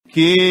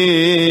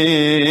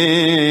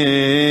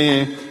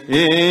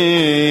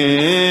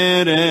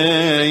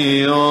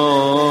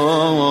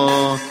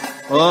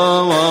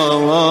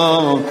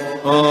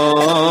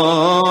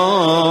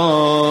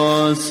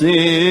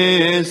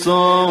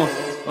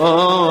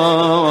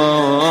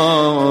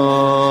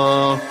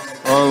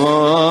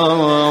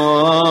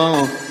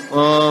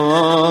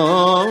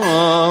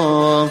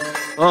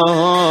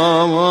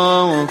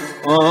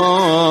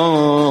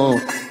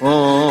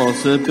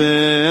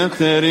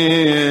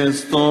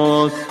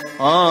Christos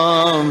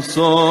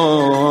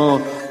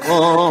amso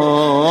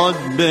od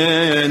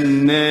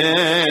benne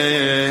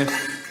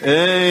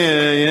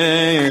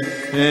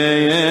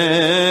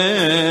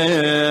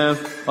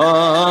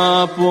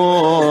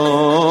apostolos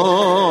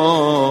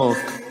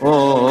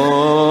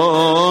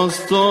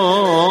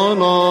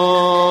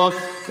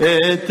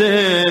et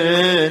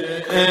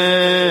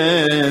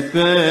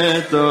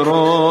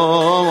Petro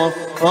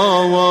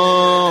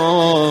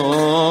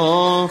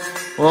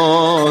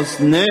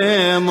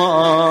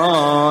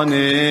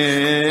nemane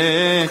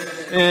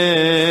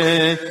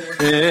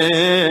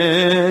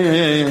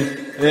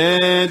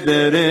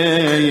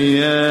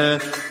edereye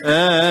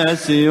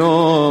esyo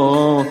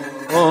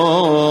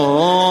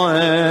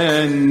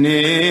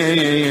enni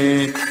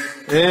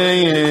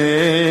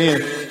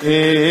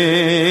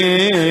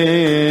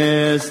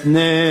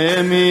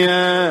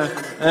esnemiye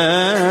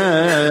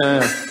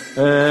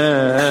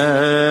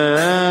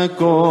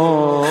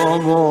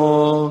kobo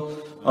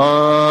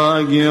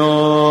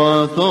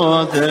agioto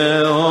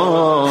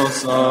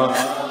teosa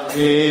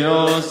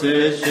ios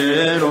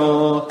eshero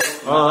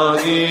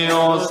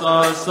agios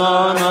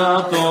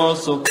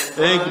asanatos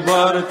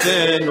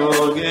ekbarteno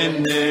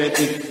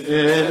genneti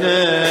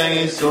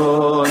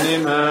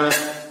eleisonime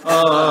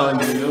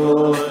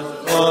agios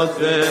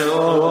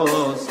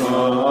teosa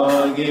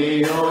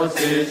agios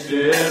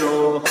eshero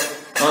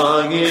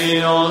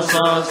agios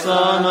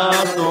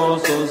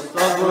asanatos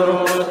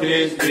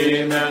stavrotis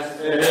times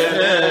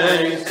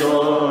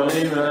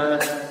eleisonime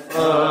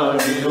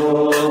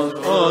agios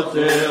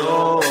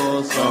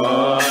Theos,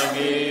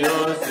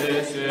 agios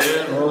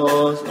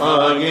escheros,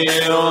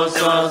 agios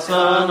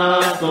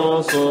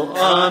asanatos,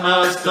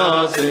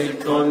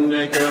 anastasikon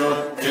nekero,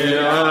 que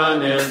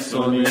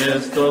anelson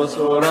estos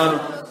oran,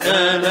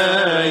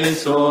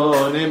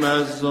 eleison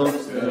imesso,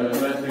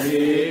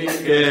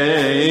 que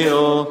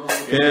io,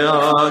 que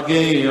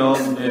agio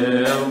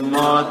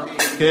neumat,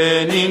 que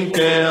nin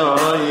que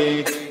ai,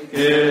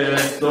 que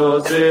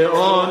estos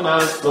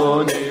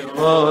eonastoni,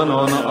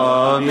 onon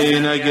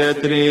amin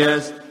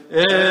getries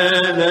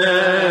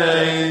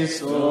eleison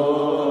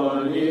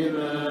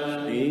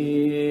imen.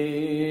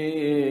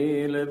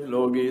 Ile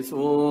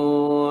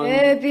vlogison.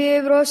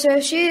 Επίπρος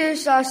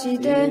εσείς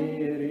ασύτε.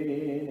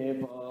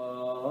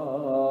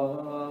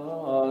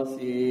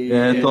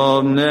 Και το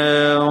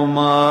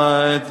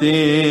πνεύματι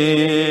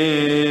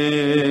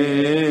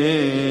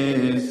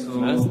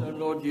Master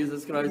Lord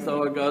Jesus Christ,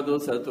 our God, who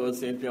said to us,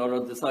 saintly our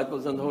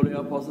disciples and holy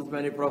apostles,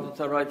 many prophets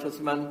and righteous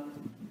men,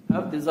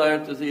 have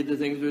desired to see the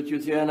things which you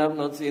see and have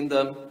not seen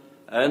them,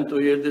 and to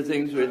hear the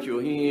things which you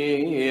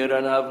hear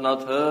and have not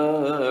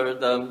heard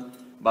them.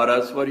 But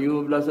as for you,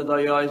 blessed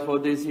are your eyes for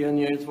they see and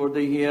ears for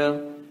they hear.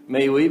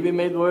 May we be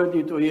made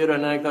worthy to hear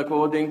and act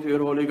according to your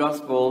holy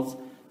gospels,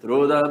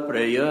 through the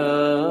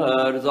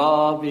prayers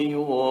of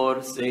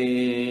your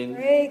saints.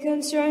 Pray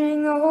concerning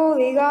the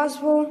holy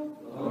gospel.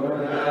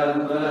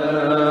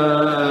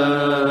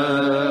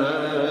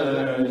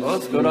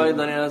 اذكر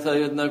أيضا يا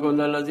سيدنا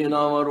كل الذين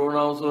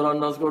أمرونا وصورا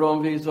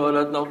نذكرهم في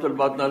سؤالتنا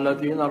وطلباتنا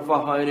التي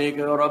نرفعها إليك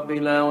يا رب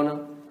إلهنا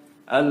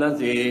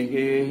الذي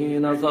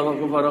حين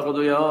سبقوا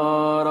فرقدوا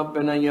يا رب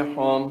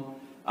نيحهم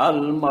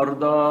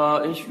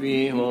المرضى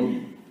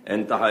اشفيهم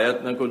انت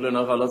حياتنا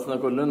كلنا خلصنا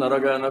كلنا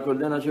رجعنا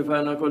كلنا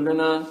شفانا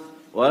كلنا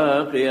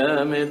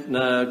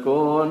وقيامتنا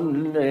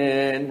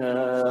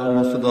كلنا.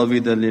 Salmos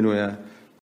David, alleluia.